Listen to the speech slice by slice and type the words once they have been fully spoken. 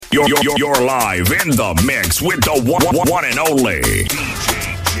You're live in the mix with the one and only DJ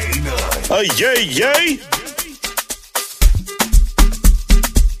J9. Yay, yay!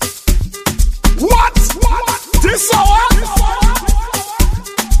 What? This hour?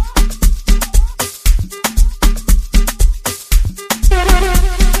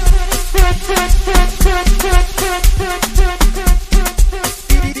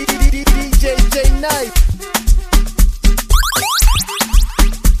 DJ J9.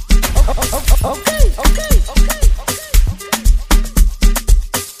 Okay.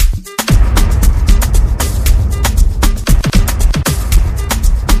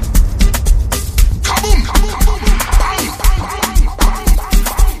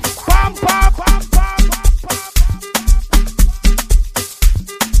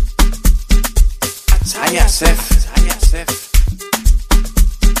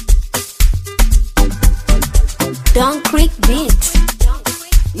 Don't Creek Beats.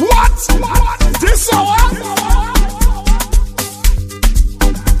 What? This hour?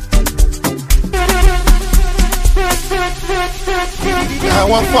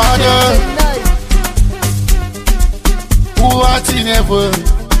 Our Father, who art in heaven,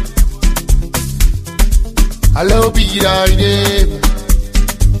 hallowed be thy name.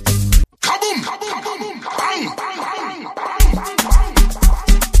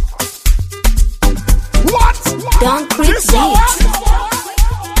 What? Don't Creek This hour? Beats.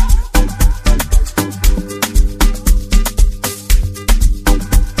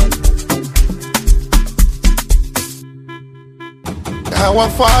 Our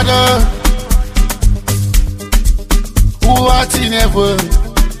Father, who art in heaven,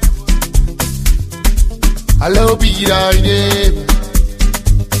 hallowed be thy name.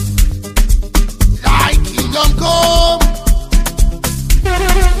 Thy kingdom come.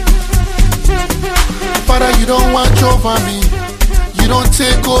 Father, you don't watch over me, you don't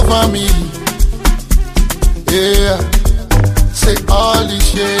take over me. Yeah, say all these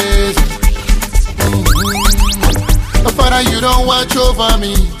shit. Father, you don't watch over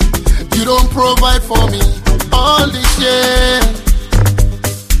me, you don't provide for me. All this year,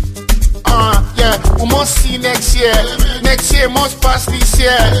 yeah, we must see next year. Next year must pass this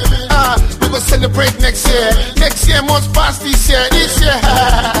year. We go celebrate next year. Next year must pass this year. This year.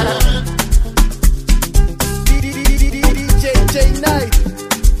 DJ J9.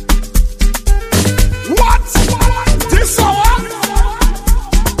 What? This hour?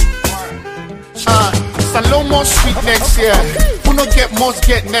 Salon must sweet next year. Who no get must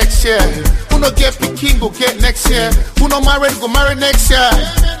get next year. Who no get Peking go get next year. Who no married go marry next year.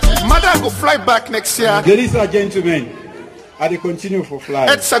 Mother go fly back next year. Ladies and gentlemen, I dey continue for fly.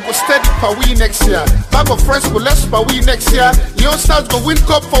 Edsa go steady for we next year. Bag of friends go less for we next year. Young stars go win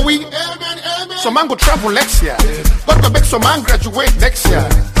cup for we. Some man go travel next year. God go make some man graduate next year.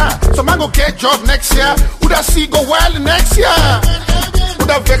 Some man go get job next year. Who that see go wild next year? Who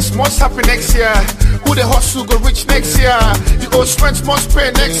that vex must happen next year? Who the hustle go rich next year? The old strength must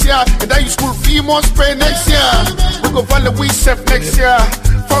pay next year. And that you school fee must pay next year. We go value we self next year.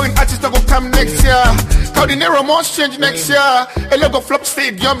 Foreign artists that go come next year. Cardinero must change next year. A logo flop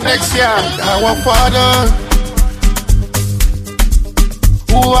stadium next year. Our Father,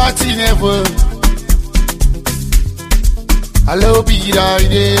 who art in heaven, hallowed be thy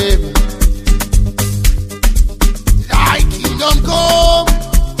name. Thy kingdom come.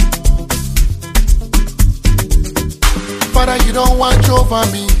 Father, you don't watch over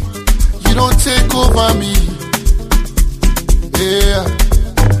me, you don't take over me. Yeah,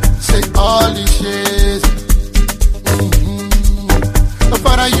 say all these shit.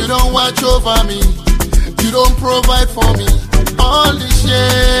 Father, you don't watch over me, you don't provide for me. All this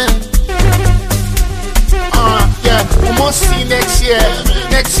shit. Yeah, we must see next year.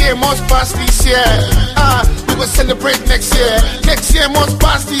 Next year must pass this year. We will celebrate next year. Next year must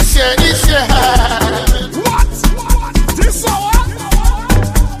pass this year. This year. What? This hour?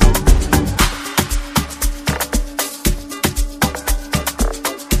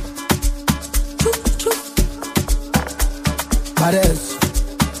 Badass.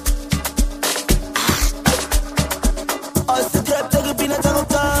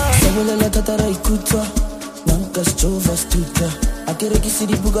 Sabolela tatara ikuta Nanka stova stuta Akere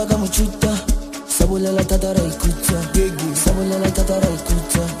kisiri buga kama chuta Sabolela tatara ikuta Sabolela tatara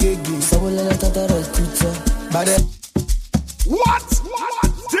ikuta Sabolela tatara ikuta Badass. What?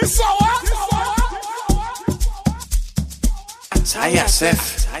 This hour? ISF.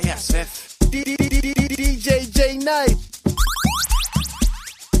 DJ J9.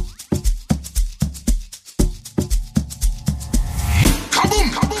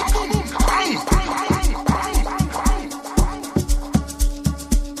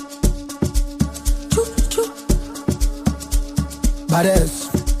 Badass.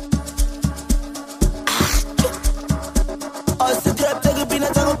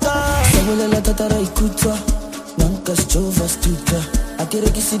 Sabolela tatara ikuta Nanka stova stuta Akere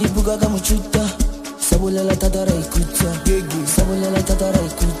kisiri buga kamuchuta Sabolela tatara ikuta Sabolela tatara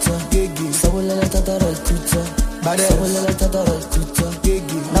ikuta Sabolela tatara ikuta Sabolela tatara ikuta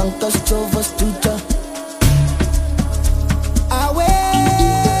Nanka stova stuta Awe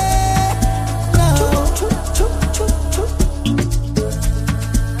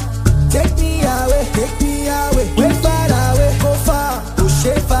Take me away, way far away, go far, push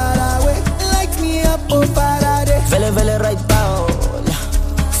it far away, light me up, oh Faraday. Vele right down,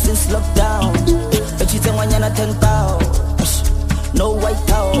 since lockdown, but you think when you're not 10,000, no white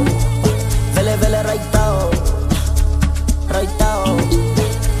town. Vele right down,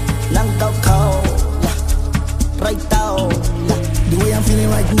 long cow, right down. The way I'm feeling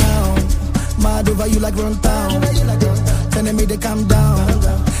right now, mad over you like run town, telling me to calm down.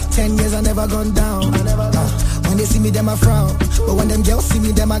 10 years I never gone down. When they see me, them I frown. But when them girls see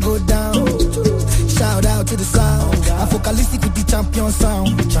me, them I go down. Shout out to the sound. I'm focalistic with the champion sound.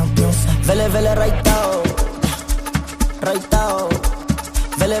 Vele right down.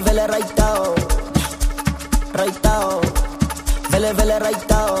 Vele right down. Vele right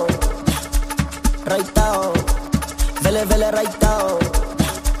down. Vele right down.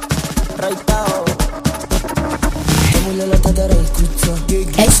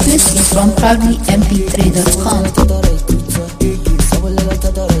 Exclusive from ProudlyMP3.com.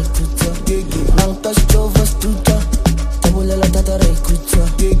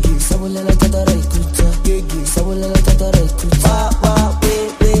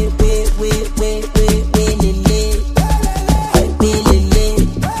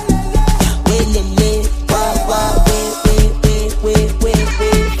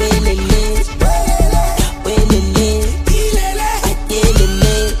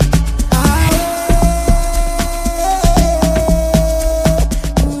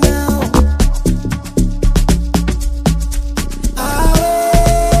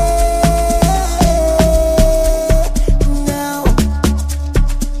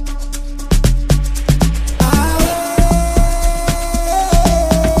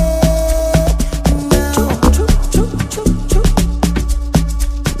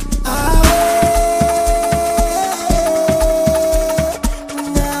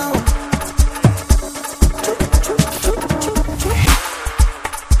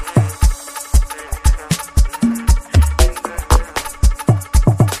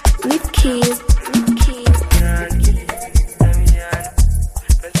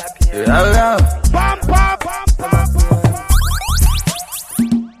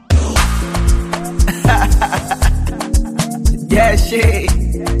 Yeah, shit.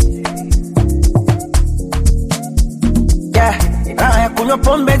 Yeah, raha ya kunywa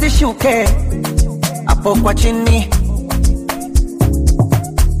pombe zishuke hapo kwa chini,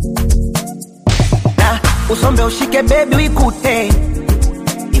 na usombe ushike baby uikute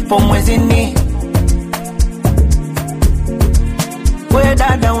ipo mwezini. We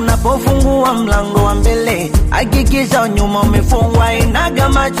dada unapofungua mlango wa mbele, hakikisha nyuma umefungwa, inaga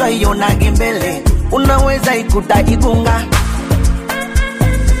macho ionage mbele. Unaweza ikuta igunga,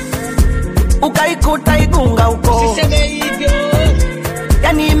 ukaikuta igunga uko, usiseme hivyo,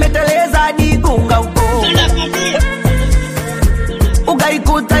 yani imeteleza hadi igunga uko,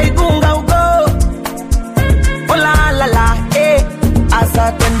 ukaikuta igunga uko. Ola la la,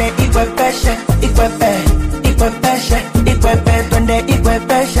 asa twende ikwepeshe, twende ikwepeshe, aya twende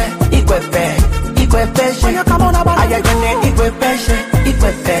ikwepeshe,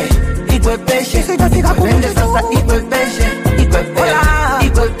 twende sasa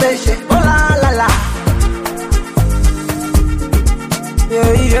ikwepeshe, ola la la.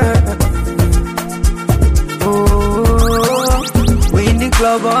 Yeah. Oh, we in the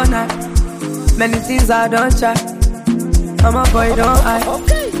club all night, many things I don't try. I'm a boy, don't I?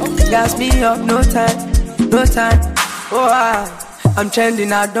 Gas me up, no time. Oh, I'm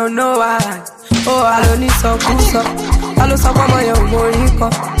trending, I don't know why. Oh, I don't need some kusa. I don't know my young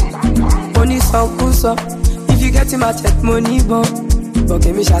money some kusa. If you get in my check money, but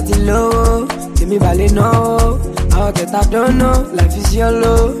give me shawty low, give me ballet no. I'll get I don't know, life is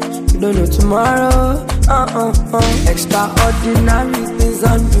yellow. You don't know tomorrow. Extraordinary things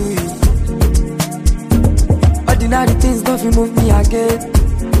undo you. Ordinary things don't you move me again.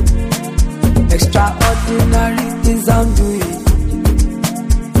 Extraordinary things undo you.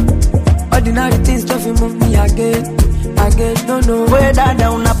 Ordinary things don't you move me again. No. We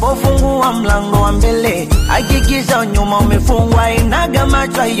dada unapofungua mlango wa mbele, hakikisha nyuma umefungwa, inaga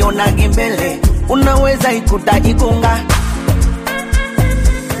macho ionage mbele. Unaweza ikuta igunga,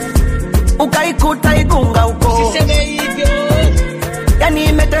 ukaikuta igunga uko. Usiseme hivyo. Yani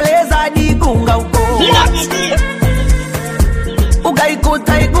imeteleza hadi igunga uko.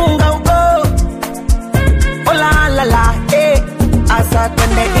 Ukaikuta igunga uko. Ola la la, asa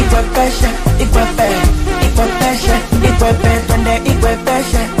twende ikwepeshe, twende ikwepeshe.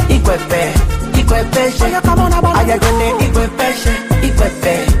 Aya twende ikwepeshe,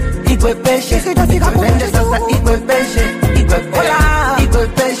 twende sasa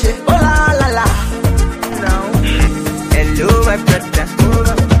ikwepeshe, ola la la. Hello my brother,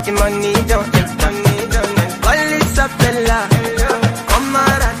 the money don't call it Sapella, come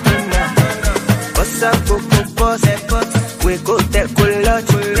Maradona. Bossa Coco Boss, we go there cool lot.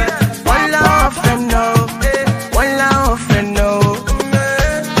 One love and no,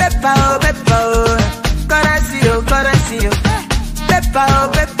 Peppa, Corazio, Peppa,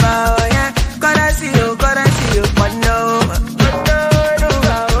 yeah, Corazio, one no.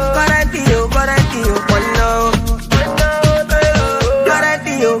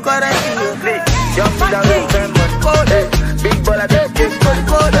 Big baller that kick for the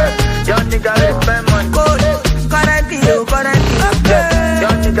code. Young nigga with spend money.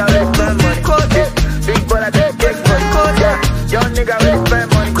 Young nigga with spend money. Big baller that kick for the code. Young nigga with spend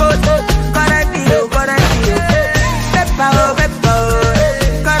money. Peppa,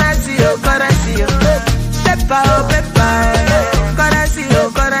 Corazio. Peppa,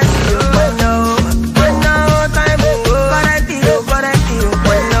 Corazio.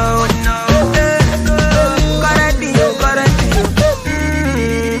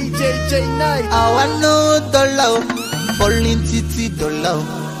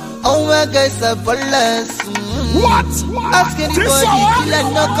 Oh my guys are ballers. What? Ask anybody, kill and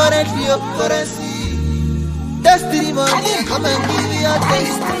no currency of currency. Destiny money, come and give me a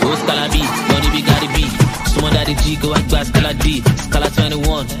taste. Go Scala B, money be gotta be. Someone that the G, go and buy Scala D. Scala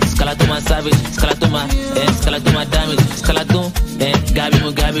 21, Scala to my savage, Scala to my damage, Scala to,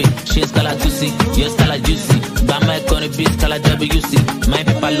 Gabi, she Scala 2C, you're Scala juicy. Bama gonna be Scala WC. My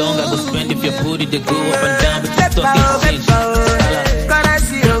paper long, I go spend if your booty, they go up and down, but you talk exchange.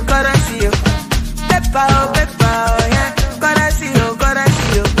 Corazio, Peppa, yeah, Corazio,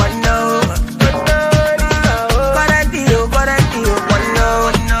 one no.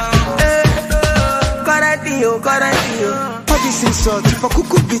 Corazio. All this insult, if a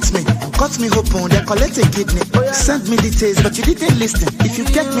cuckoo beats me, cut me open, they collect a kidney. Send me details, but you didn't listen. If you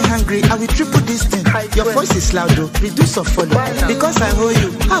get me hungry, I will triple this thing. Your voice is loud though, reduce or follow. Because I owe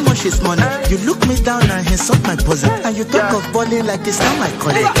you, how much is money? You look me down and insult my bosom. And you talk of balling like it's not my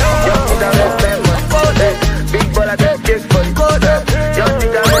colleague. Big baller that kick for the code. Young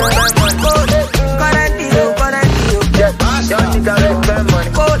nigga with spend money. Young nigga with spend money.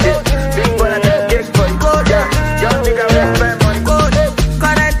 Big baller that kick for the code. Young nigga with spend money.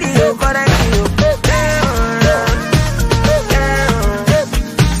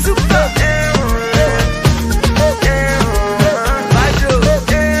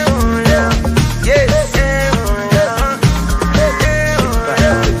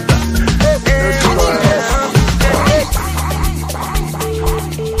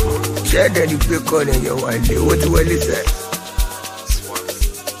 Then you pick on your one day. What is that?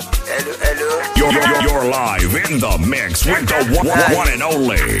 Hello. You're live in the mix with the one and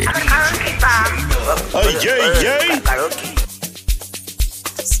only. Yeah.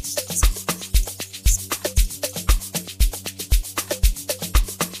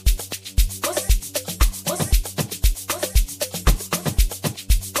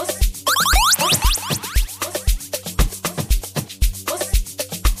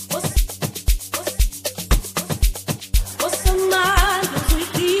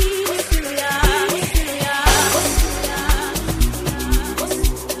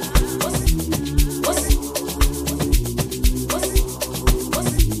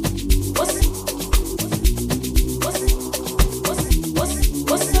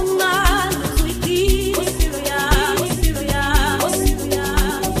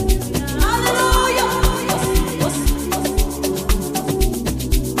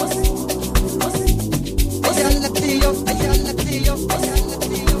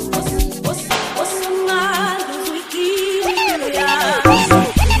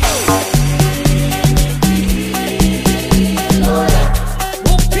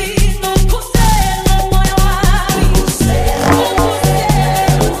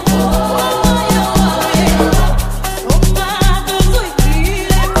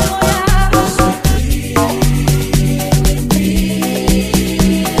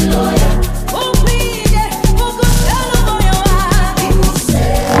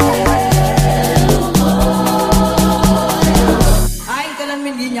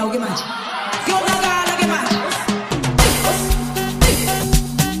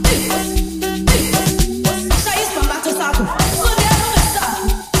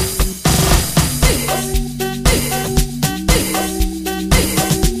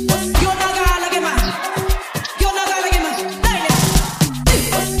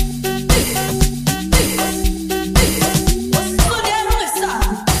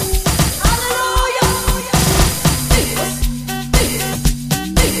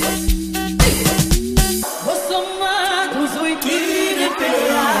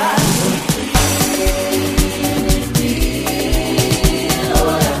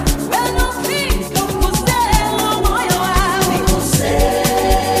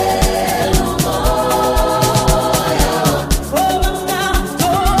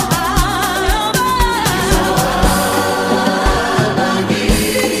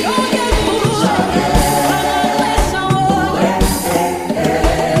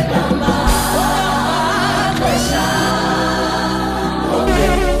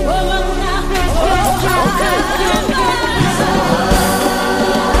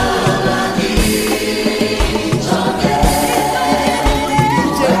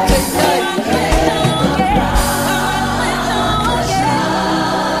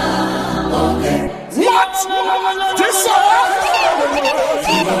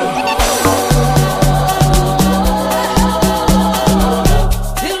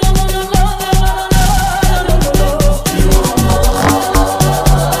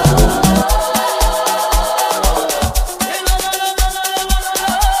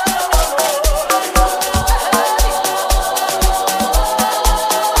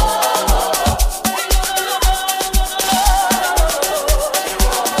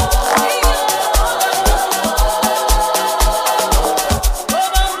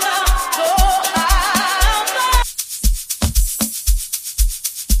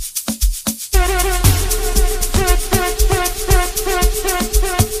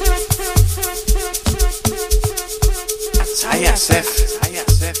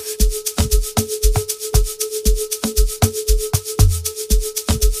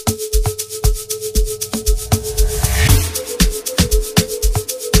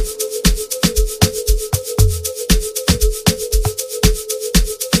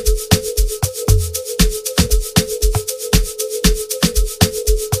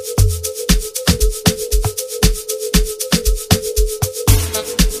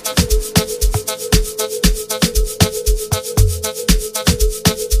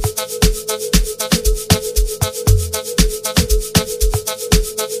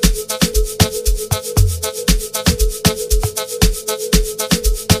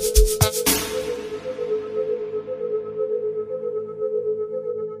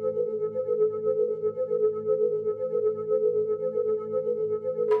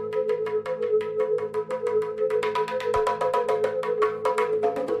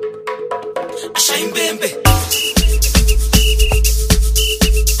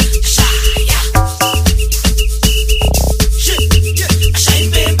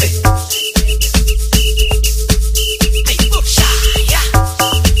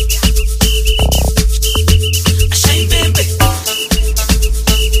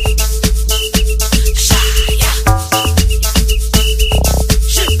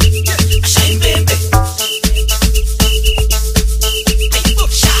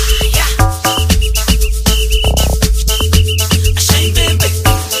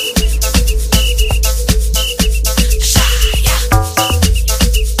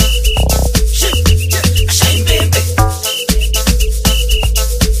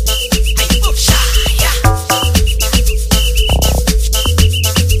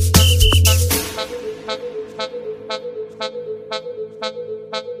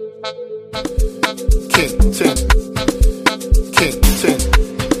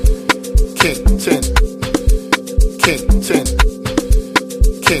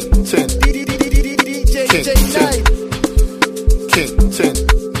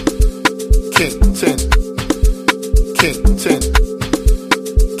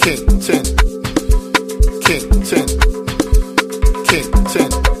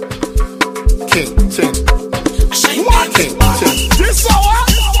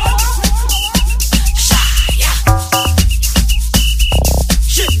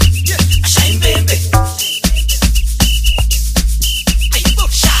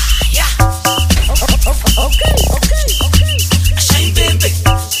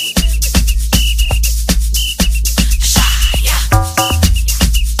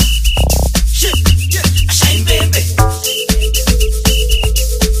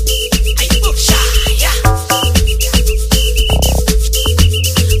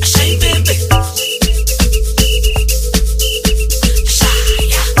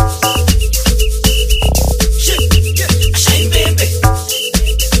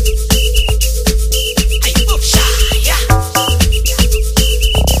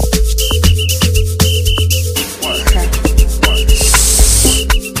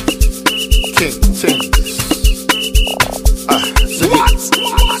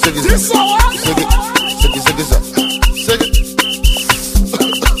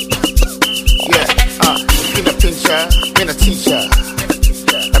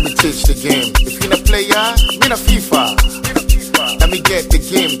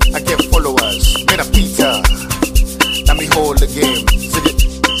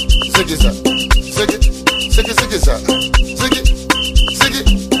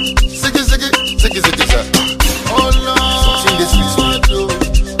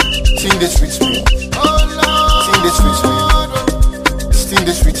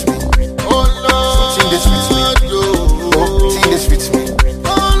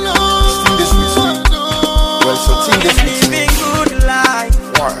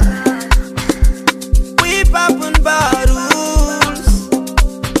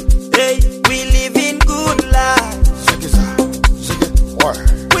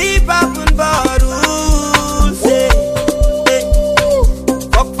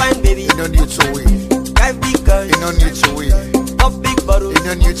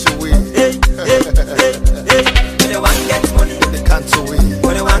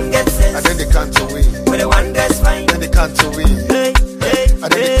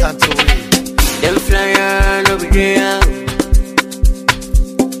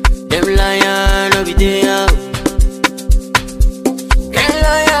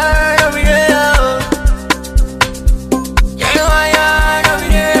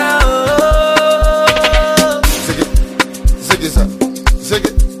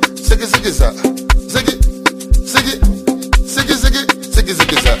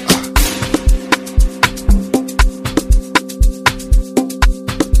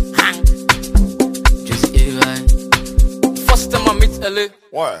 LA.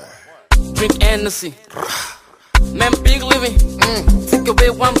 Why? Drink Hennessy. Man, big living. Take away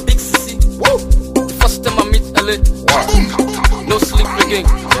one big city. The first time I meet LA. No sleep again.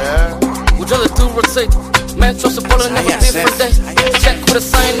 Yeah. We just do rotate. Man, trust the ball never different day. Check with a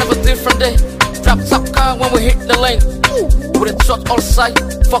sign, never different day. Drop top car when we hit the lane. With a shot all side,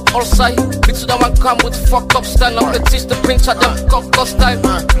 fuck all side. Bitch that one come with fuck up style. Now they teach the pinch at them cock style.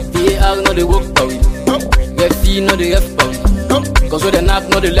 VAR know the work boy. FE know the F boy. Cause with the knock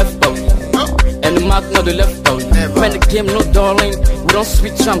know the left boy. And the mark know the left boy. Man, the game no darling. We don't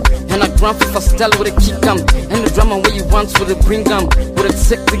switch them. And I grand FIFA style with a kick em. And the drama where you want with the bring em. With a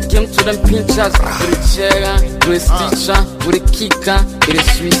take the game to them pinchers. With a chair, with a stitcher, with a kicker, with a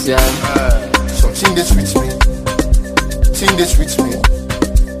Swiss, yeah. So sing this with me. Sing this with me.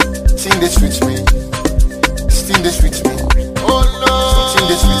 Sing this with me. Sing this with me. Oh Lord. So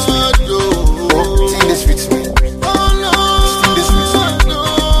sing this with me. Oh, sing this with me. Oh Lord. Sing this with me.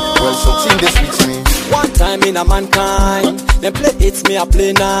 Well, so sing this with me. One time in a mankind, them play 8, me I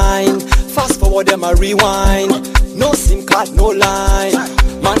play 9. Fast forward, them a rewind. No SIM card, no line.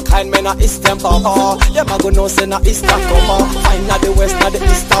 Mankind, men a is temper. Them a go no say na is cover. Find na the west, na the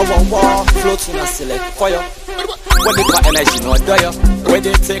east, one war. Floating a select fire. When they got energy, no dire. When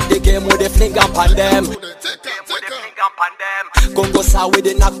they take the game, with they fling up on them. Congo sa with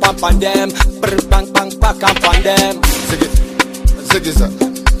the knock pump on them. Brr, bang, bang, back up on them. Zig it, zig it,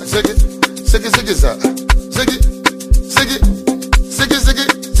 zig it, zig it, zig it, zig it, zig it, zig it, zig it,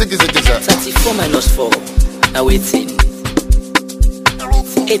 zig it, zig it. 34 minus 4, now 18.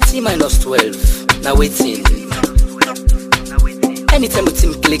 18 minus 12, now 18. Anytime we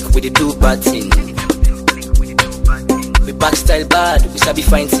team click, we do bad thing. We backstyle bad, we sabi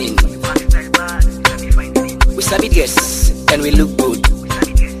fighting. We sabi dress, and we look good.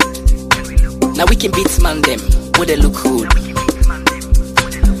 Now we can beat man them, where they look good.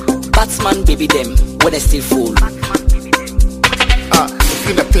 Batman baby them, where they still fool. If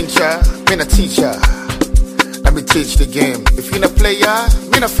you're a pincher, me a teacher. Let me teach the game. If you're a player,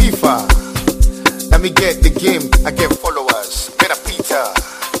 me a FIFA. Let me get the game, I get followers. Me a Peter.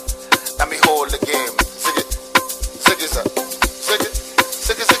 Let me hold the game. Zig it, zig it, zig it, zig it,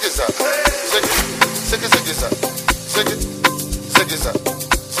 zig it, zig it, zig it, zig it, zig it, zig it,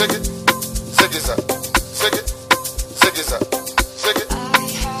 zig it, zig it, zig it, zig it, zig it, zig it, zig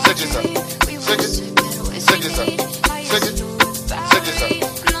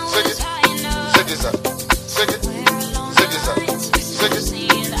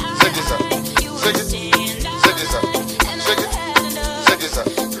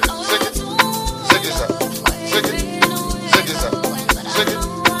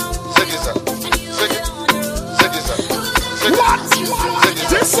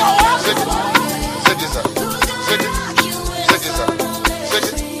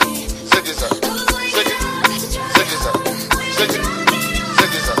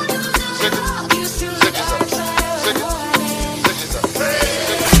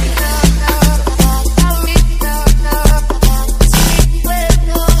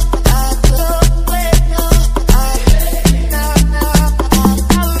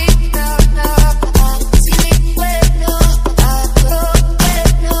it,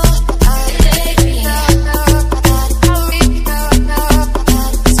 zig it,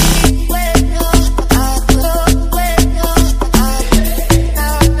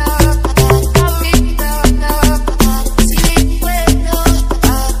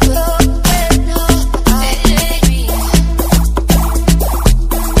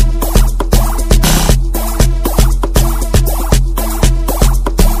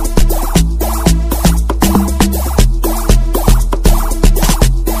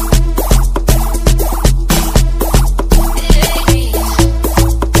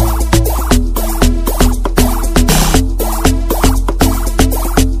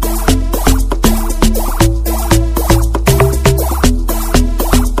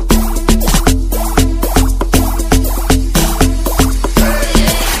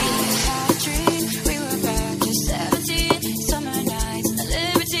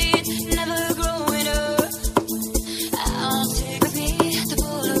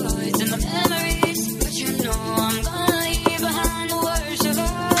 zig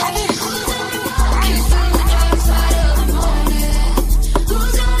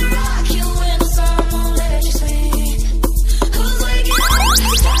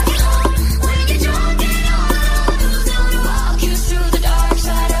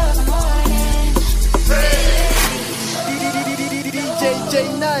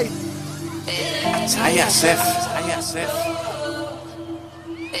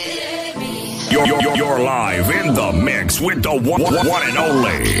it, You're live in the mix with the one and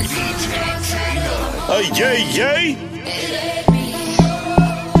only. Yay.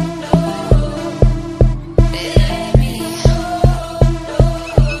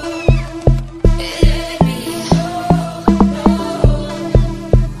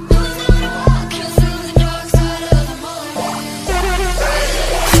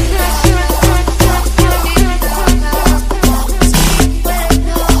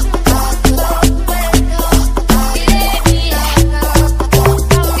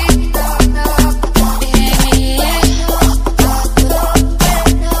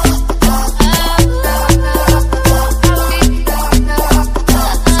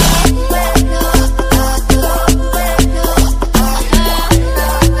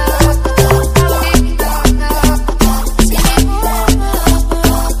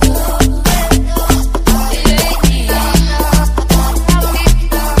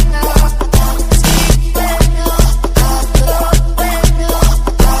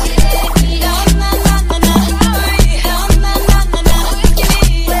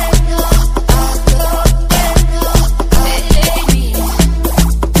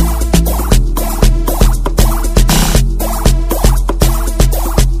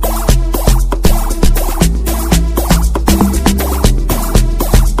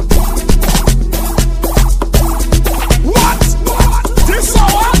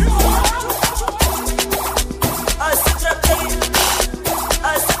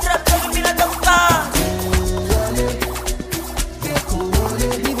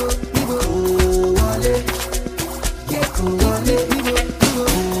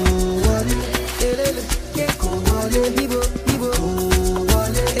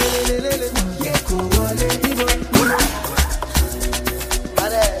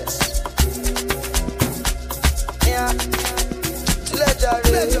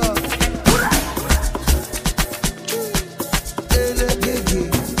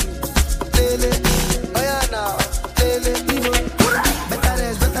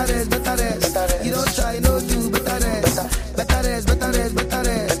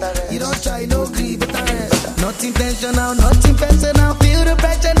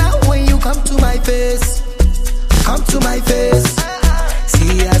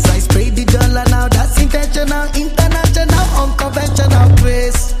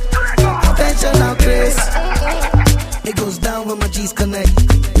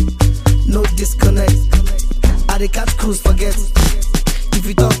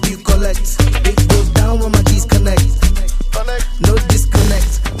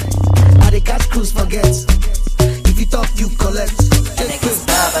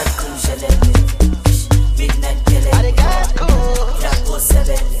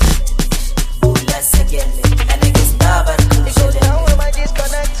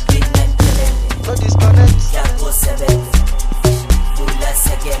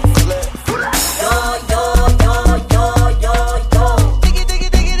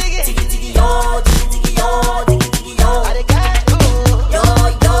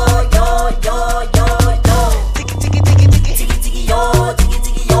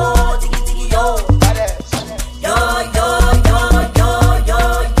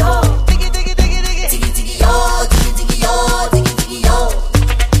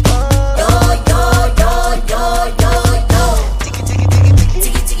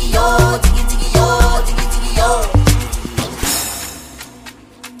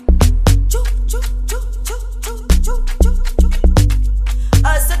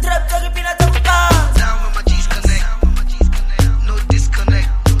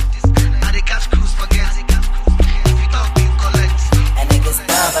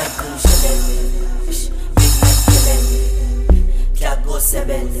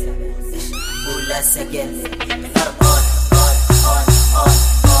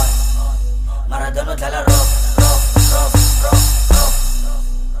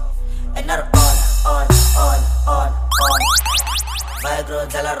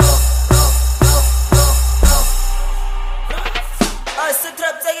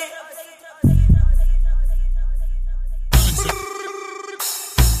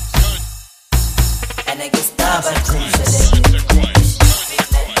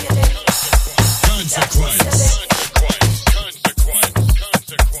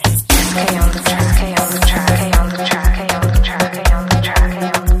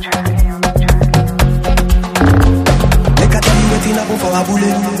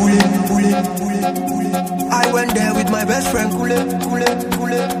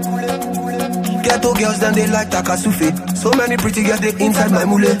 Ghetto girls, then they like Takasufi. So many pretty girls, they inside my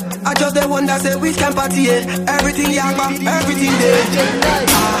mule. I just the one that say which can party, everything yagba, everything there.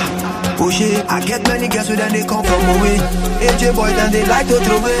 shit. I get many girls with them, they come from away. AJ boys and they like to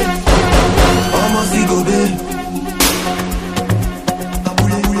throw it. Almost go big.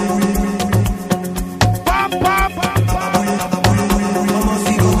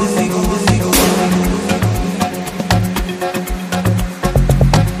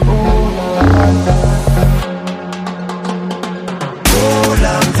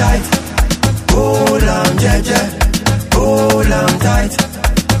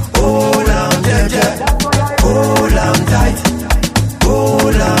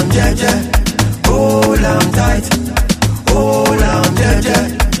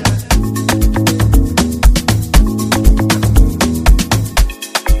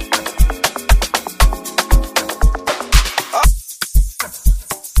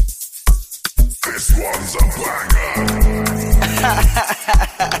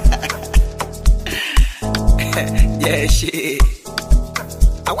 Yeah, shit.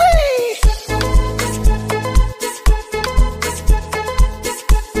 Away.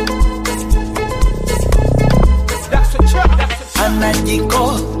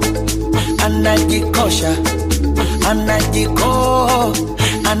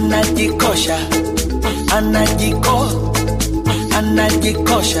 Anajikosha,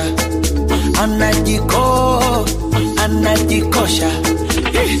 anajikosha, anajikosha.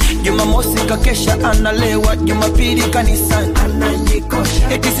 Jumamosi kakesha analewa, Jumapili kanisani anajikosha.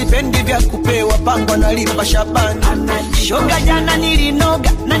 Eti sipendi vya kupewa, pango nalipa Shabani. Shoga jana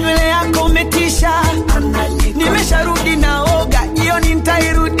nilinoga na nywele yako umetisha. Nimesharudi naoga, jioni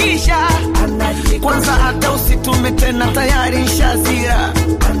nitairudisha. Kwanza hata usitume tena, tayari shazira.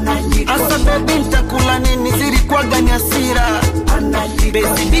 Asa baby nitakula nini, zilikuwa gani hasira.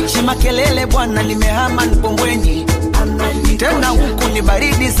 Bezi bichi makelele bwana, nimehama Mkombweni. Tena huku ni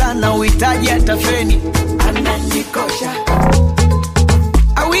baridi sana, uhitaji hata feni. Anajikosha.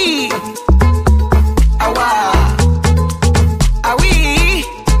 Awi. Awa. Awi.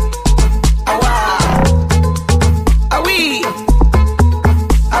 Awa. Awi.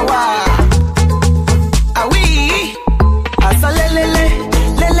 Awa. Awi. Asa lelele.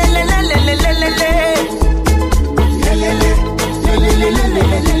 Lelele.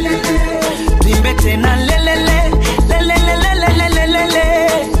 Timbe tena lelele.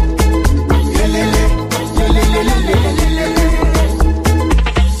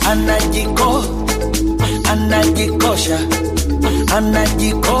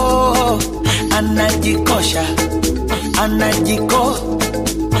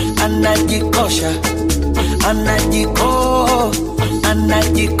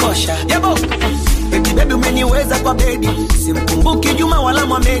 Anajikosha. Yabo. Eti baby umeniweza kwa bedi, simkumbuki Juma wala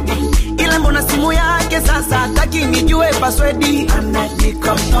Mohamed, ila mbona simu yake sasa hataki nijue password.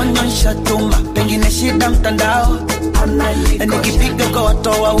 Anajikosha tuma, pengine shida mtandao. Nikipiga kwa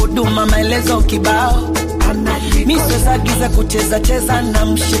watoa huduma maelezo kibao. Miswezagiza kucheza na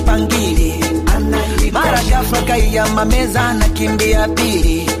mshipangili. Mara ghafla kaiyama meza na kimbia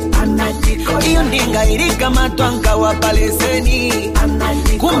pili. Iyo ndinga ilikamatwa nkawa paleseni.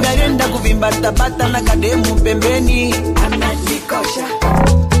 Kumbe alienda kuvimba tabata na kademu pembeni. Anajikosha.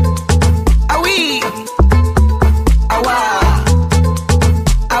 Awi. Awa.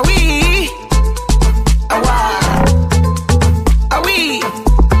 Awi. Awa. Awi.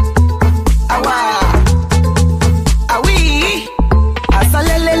 Awa. Awi. Asa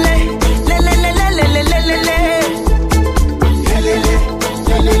lelele.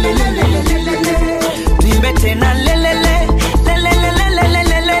 Timbe tena lelele.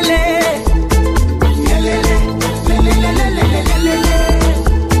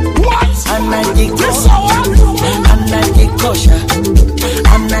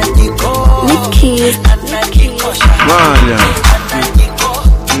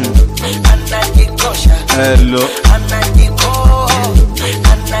 Hello.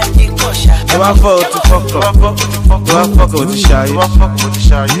 Do I fuck to fuck up? Do I fuck with the shy?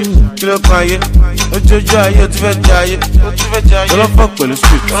 Kilo kwaye, ojojo aye, tu fe jaye. Do I fuck with the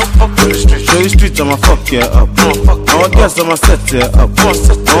street? Show you street, I'ma fuck you up. I want girls, I'ma set you up. I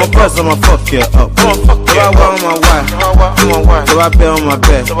want girls, I'ma fuck you up. Do I want my wife? Do I bet on my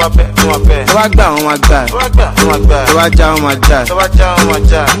bed? Do I down on my guy? Do I down on my dad?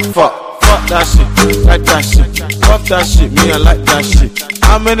 Fuck that shit, like that shit. Fuck that shit, me I like that shit.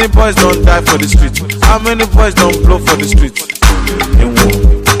 How many boys don't die for the street? How many boys don't blow for the street?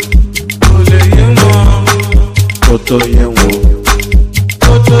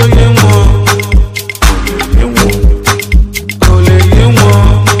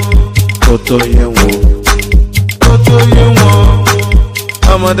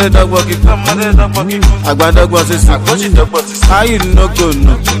 I'ma ọmọdé dọ́gbọ́n kíkọ́ àgbàdọ́gbọ́n sísè ayé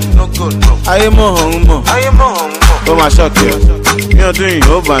nógónó ayé mọ̀hún mọ̀ ó máa ṣọ́ọ̀kì ẹ̀ ní ọdún yìí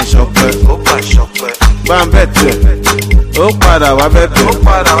ó bá ń ṣọpẹ́ bá ń bẹ̀ tẹ̀ ó padà wá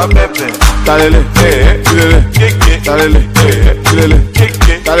bẹ̀bẹ̀ talele kilele talele kilele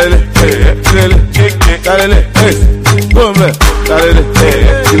talele kilele talele gbọ́nbẹ̀ talele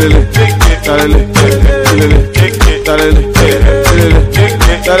kilele talele kilele talele kilele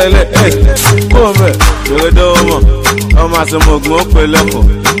talele gbọ́nbẹ̀ yòókè ọmọ àtọmọ̀gbọ̀n ó pè lẹ́kọ̀ọ́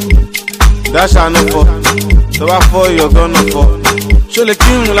dáṣà náà fọ tó bá fọ ìyọ̀gán náà fọ ṣó lè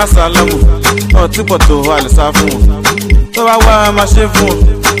kírun lásàlámù ọtí pọ̀ tó wà lè sá fún wọn tó bá wá máa ṣe fún wọn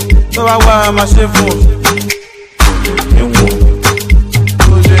tó bá wá máa ṣe fún wọn. ìwọ̀n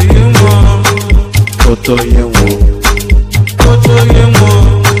kò lè yé wọn kò tó yé wọn kò tó yé wọn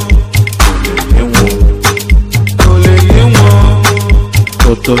ìwọ̀n kò lè yé wọn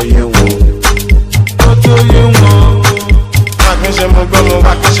kò tó yé wọn kò tó yé wọn. Akínṣe mo gbọ́ mo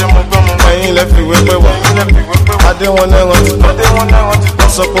ẹ̀yin lẹ́ fi wépé wá adé wọn náà rántí wọ́n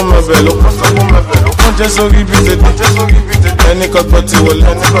sọ pé mo bẹ̀ ló wọ́n jẹ́ sórí bí tètè ẹni kọ́gbọ́ ti wọlé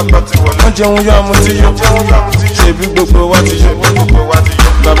wọ́n jẹun yọ ọmọ tí yọ ṣèbí gbogbo wa ti yọ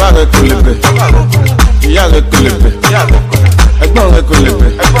bàbá rẹ kò lè bẹ̀ ìyá rẹ kò lè bẹ̀ ẹ̀gbọ́n rẹ kò lè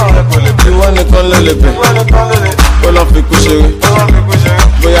bẹ̀ ìwọ nìkan ló lè bẹ̀ ó lọ fi kú ṣeré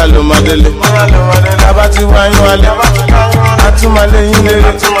bóyá ló máa délé bàbá ti wá yín wálé àtúmọ̀lé yín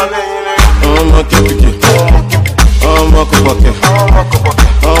léré ọmọ kékèké ọmọ kò pọ̀kẹ́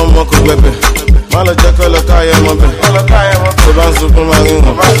ọmọ kò gbẹ̀bẹ̀ má lọ jẹ́ kọ́ lọ káyọ̀ ọmọ bẹ̀ tó bá ń sunkún máa rí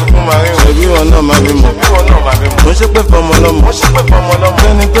wọn ṣèbí wọn náà máa bí mọ̀ mo ṣe pé fọmọ lọ́mọ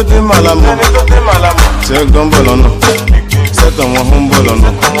lẹ́ni tó dé màlámọ̀ tí ẹ gan bọ̀ lọ́nà sẹ́kàn wọn ń bọ̀ lọ́nà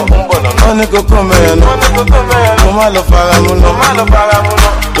wọ́n ní kókó mẹ́rin náà mo má lọ fara mú náà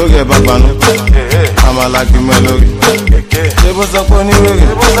lórí ẹ̀ bàbá náà àmàlàkì mẹ́ lórí ṣé bó sọ pé oníwèrè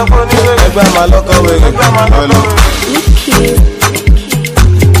ẹgbẹ́ máa lọ́kọ̀ wèrè pẹ̀lú.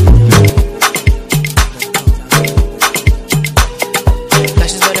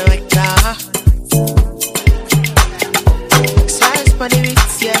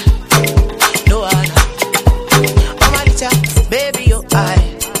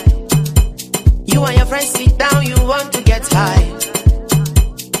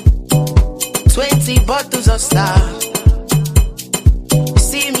 Bottles of star.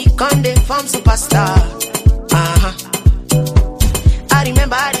 See me come they form superstar. I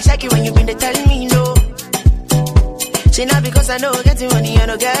remember I did check you when you been they telling me no. Say not because I know getting money I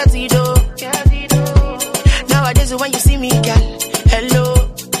no get it though. Nowadays when you see me, girl, hello.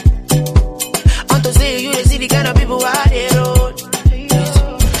 Want to say you they see the kind of people I they roll.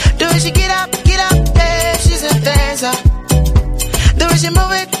 The way she get up, yeah, she's a dancer. The way she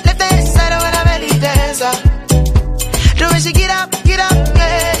move it, left hand side when I belly dancer. The way she get up,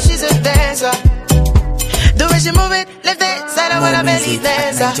 yeah, she's a dancer. The way she move it, left hand side when I belly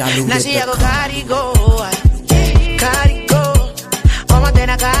dancer. Now she a go carry go. Oh my then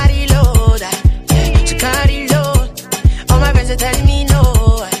I carry load. She carry load. All my friends they tell me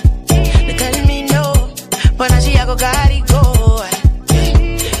no. They tell me no. But now she a go carry go.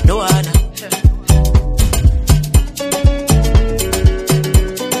 No one.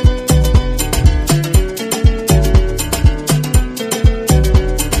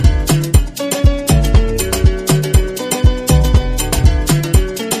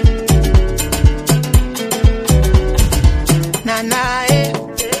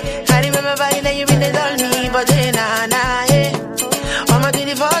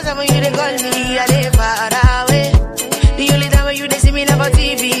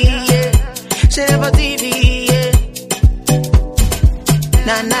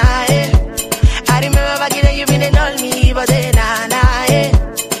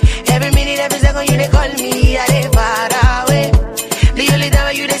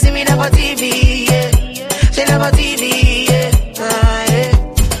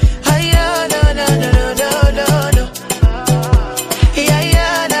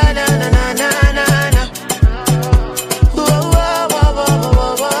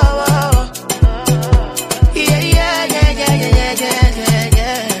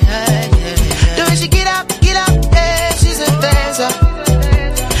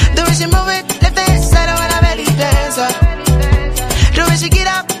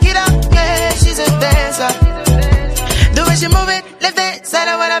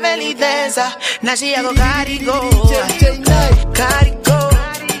 Now she a go carry go.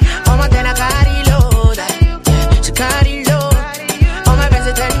 Oh my then I carry load. She carry load. All my friends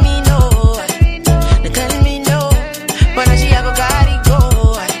they tell me no. They tell me no. But now she a go carry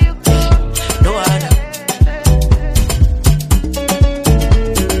go.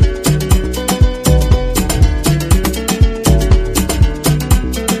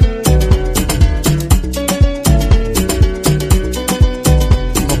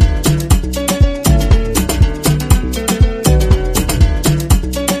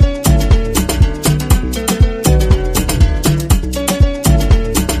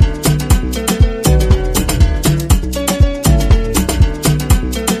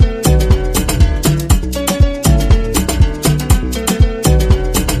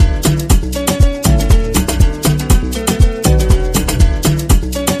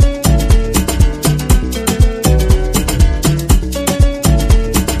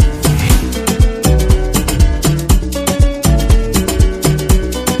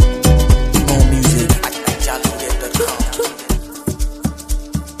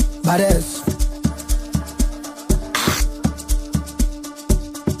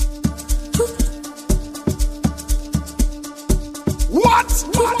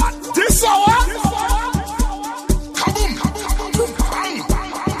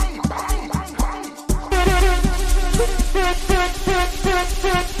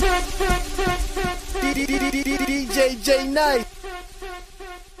 night.